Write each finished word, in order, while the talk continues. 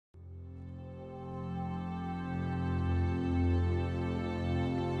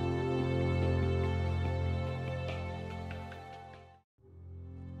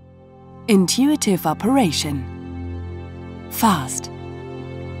Intuitive operation. Fast.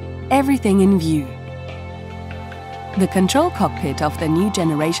 Everything in view. The control cockpit of the new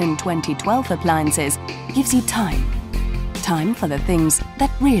generation 2012 appliances gives you time. Time for the things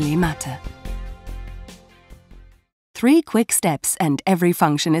that really matter. 3 quick steps and every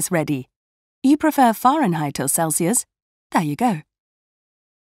function is ready. You prefer Fahrenheit or Celsius? There you go.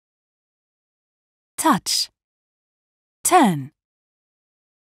 Touch. Turn.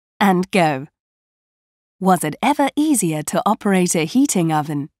 And go. Was it ever easier to operate a heating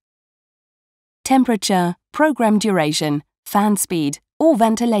oven? Temperature, program duration, fan speed, or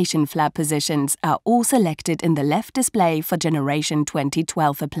ventilation flap positions are all selected in the left display for Generation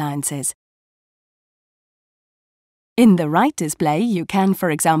 2012 appliances. In the right display, you can,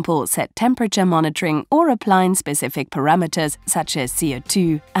 for example, set temperature monitoring or appliance-specific parameters such as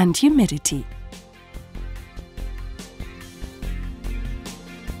CO2 and humidity.